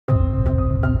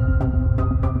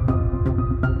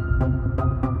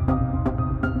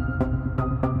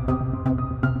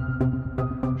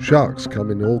Sharks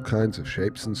come in all kinds of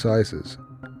shapes and sizes.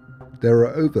 There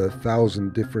are over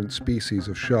 1,000 different species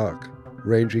of shark,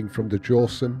 ranging from the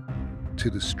jawsome to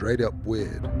the straight-up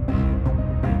weird.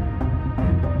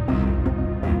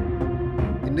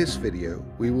 In this video,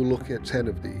 we will look at 10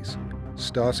 of these,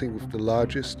 starting with the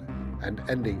largest and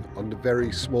ending on the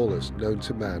very smallest known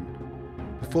to man.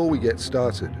 Before we get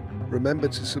started, remember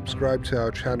to subscribe to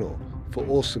our channel for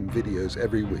awesome videos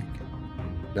every week.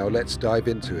 Now let's dive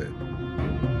into it.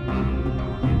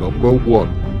 Number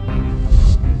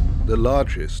 1. The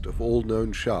largest of all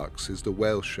known sharks is the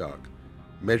whale shark,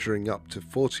 measuring up to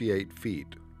 48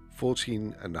 feet,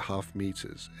 14.5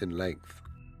 meters in length.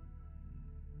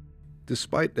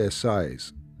 Despite their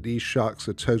size, these sharks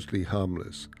are totally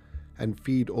harmless and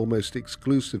feed almost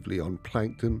exclusively on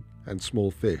plankton and small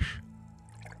fish.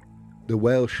 The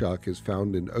whale shark is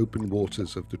found in open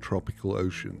waters of the tropical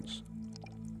oceans.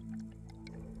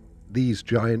 These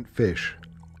giant fish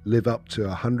live up to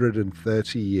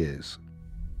 130 years.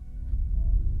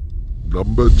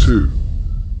 Number 2.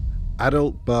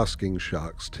 Adult basking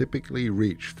sharks typically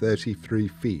reach 33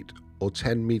 feet or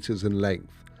 10 meters in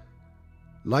length.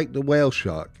 Like the whale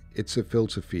shark, it's a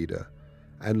filter feeder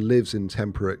and lives in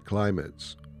temperate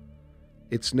climates.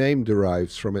 Its name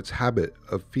derives from its habit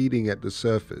of feeding at the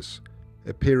surface,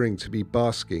 appearing to be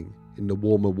basking in the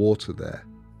warmer water there.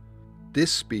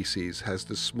 This species has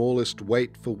the smallest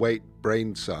weight-for-weight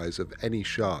brain size of any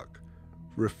shark,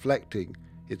 reflecting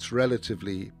its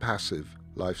relatively passive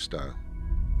lifestyle.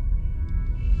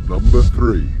 Number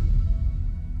 3.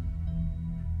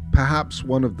 Perhaps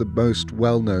one of the most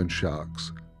well-known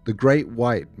sharks, the great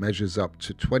white measures up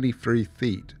to 23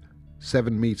 feet,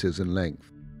 7 meters in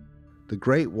length. The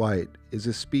great white is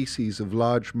a species of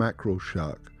large mackerel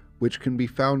shark which can be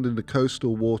found in the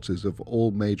coastal waters of all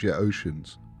major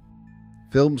oceans.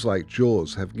 Films like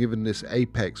Jaws have given this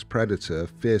apex predator a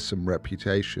fearsome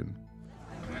reputation.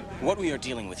 What we are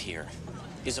dealing with here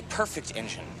is a perfect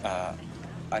engine,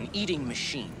 an eating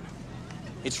machine.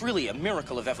 It's really a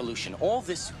miracle of evolution. All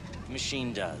this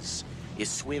machine does is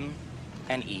swim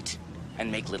and eat and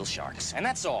make little sharks, and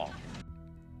that's all.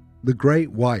 The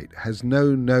great white has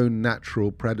no known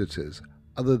natural predators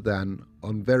other than,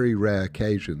 on very rare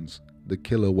occasions, the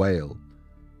killer whale.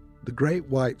 The great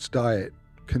white's diet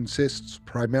consists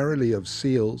primarily of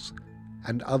seals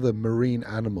and other marine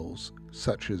animals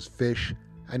such as fish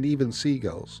and even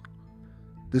seagulls.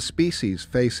 The species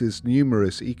faces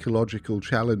numerous ecological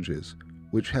challenges,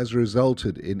 which has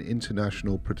resulted in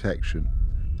international protection.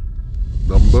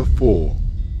 Number 4.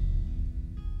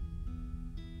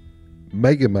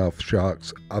 Megamouth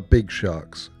sharks are big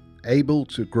sharks, able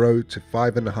to grow to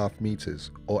 5.5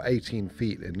 meters or 18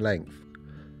 feet in length.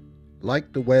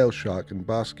 Like the whale shark and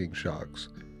basking sharks,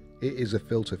 it is a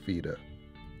filter feeder.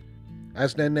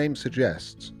 As their name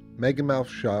suggests, Megamouth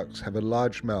sharks have a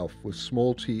large mouth with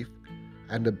small teeth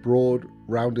and a broad,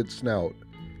 rounded snout,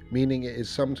 meaning it is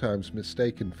sometimes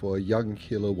mistaken for a young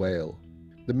killer whale.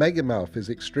 The Megamouth is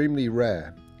extremely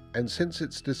rare, and since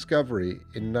its discovery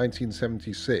in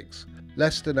 1976,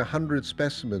 less than 100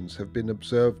 specimens have been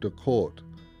observed or caught.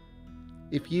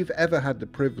 If you've ever had the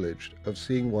privilege of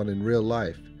seeing one in real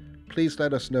life, please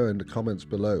let us know in the comments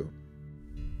below.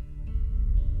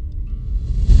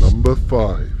 Number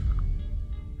 5.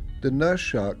 The nurse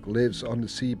shark lives on the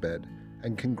seabed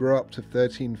and can grow up to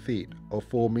 13 feet or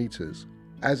 4 meters.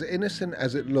 As innocent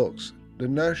as it looks, the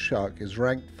nurse shark is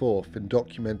ranked 4th in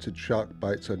documented shark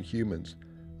bites on humans,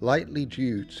 likely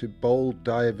due to bold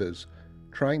divers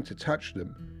trying to touch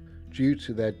them due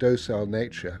to their docile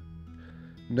nature.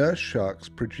 Nurse sharks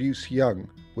produce young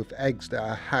with eggs that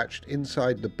are hatched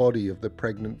inside the body of the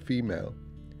pregnant female.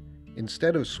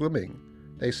 Instead of swimming,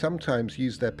 they sometimes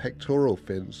use their pectoral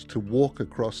fins to walk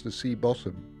across the sea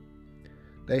bottom.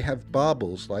 They have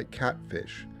barbels like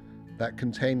catfish that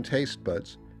contain taste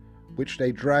buds, which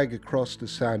they drag across the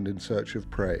sand in search of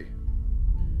prey.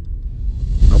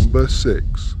 Number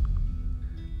 6.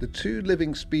 The 2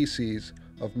 living species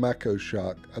of mako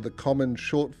shark are the common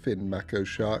short-fin mako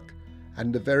shark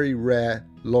and the very rare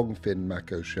long-fin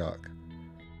mako shark.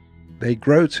 They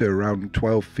grow to around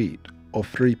 12 feet or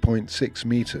 3.6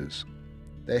 meters.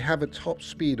 They have a top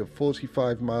speed of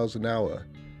 45 miles an hour,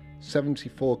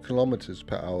 74 kilometers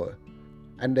per hour,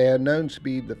 and they are known to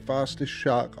be the fastest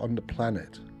shark on the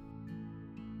planet.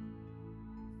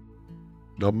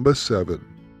 Number 7.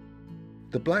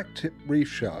 The black-tip reef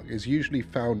shark is usually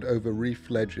found over reef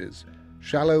ledges,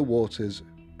 shallow waters,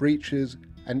 breaches,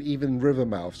 and even river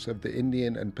mouths of the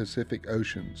Indian and Pacific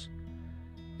Oceans.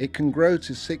 It can grow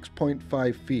to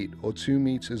 6.5 feet or 2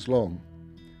 meters long.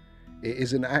 It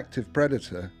is an active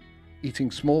predator,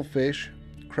 eating small fish,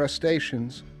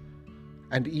 crustaceans,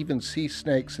 and even sea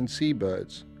snakes and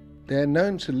seabirds. They are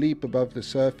known to leap above the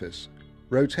surface,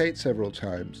 rotate several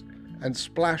times, and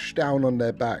splash down on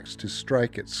their backs to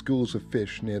strike at schools of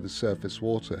fish near the surface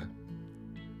water.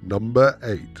 Number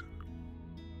 8.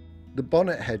 The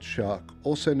bonnethead shark,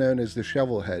 also known as the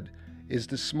shovelhead, is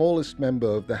the smallest member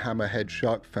of the hammerhead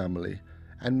shark family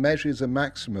and measures a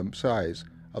maximum size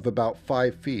of about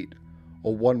 5 feet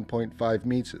or 1.5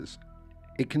 meters.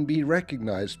 It can be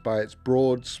recognized by its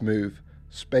broad, smooth,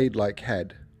 spade-like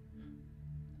head.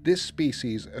 This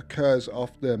species occurs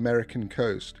off the American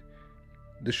coast.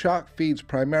 The shark feeds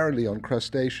primarily on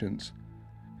crustaceans.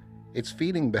 Its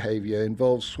feeding behavior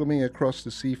involves swimming across the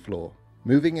seafloor,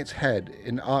 moving its head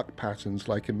in arc patterns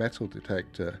like a metal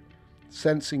detector,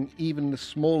 sensing even the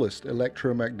smallest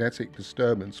electromagnetic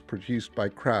disturbance produced by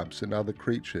crabs and other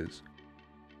creatures.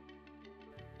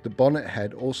 The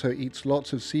bonnethead also eats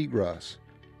lots of seagrass,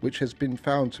 which has been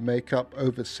found to make up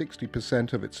over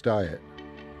 60% of its diet.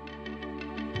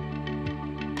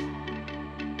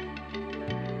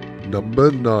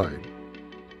 Number 9.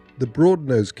 The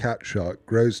broad-nosed cat shark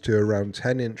grows to around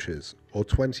 10 inches or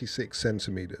 26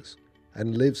 centimeters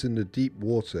and lives in the deep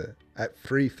water at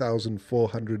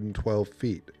 3,412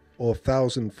 feet or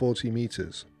 1,040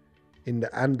 meters in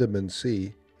the Andaman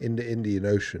Sea in the Indian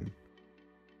Ocean.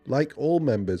 Like all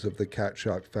members of the cat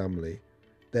shark family,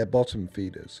 they're bottom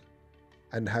feeders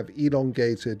and have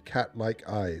elongated cat-like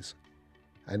eyes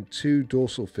and 2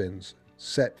 dorsal fins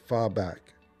set far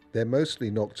back. They're mostly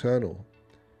nocturnal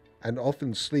and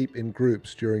often sleep in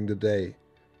groups during the day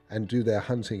and do their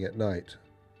hunting at night.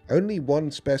 Only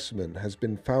one specimen has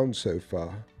been found so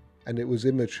far, and it was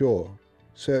immature,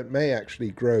 so it may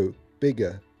actually grow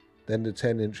bigger than the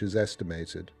 10 inches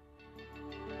estimated.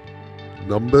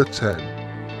 Number 10.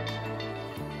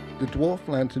 The dwarf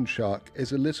lantern shark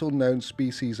is a little-known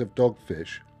species of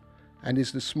dogfish and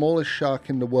is the smallest shark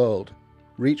in the world,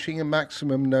 reaching a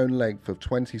maximum known length of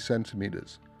 20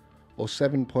 centimeters or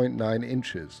 7.9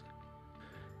 inches.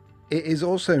 It is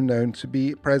also known to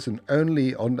be present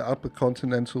only on the upper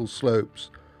continental slopes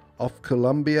off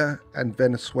Colombia and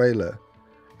Venezuela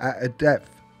at a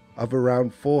depth of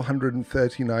around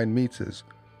 439 meters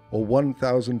or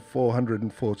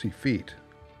 1,440 feet.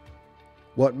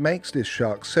 What makes this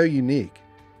shark so unique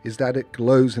is that it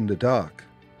glows in the dark,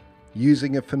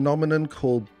 using a phenomenon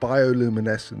called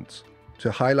bioluminescence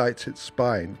to highlight its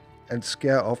spine and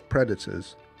scare off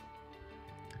predators.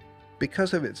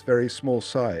 Because of its very small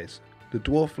size, the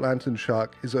dwarf lantern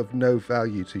shark is of no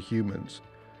value to humans,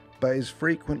 but is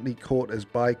frequently caught as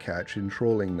bycatch in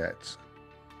trawling nets.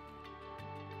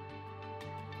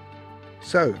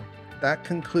 So, that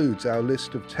concludes our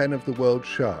list of 10 of the world's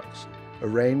sharks,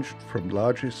 arranged from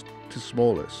largest to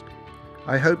smallest.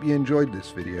 I hope you enjoyed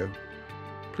this video.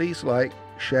 Please like,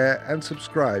 share and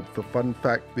subscribe for fun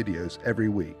fact videos every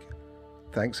week.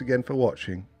 Thanks again for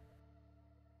watching.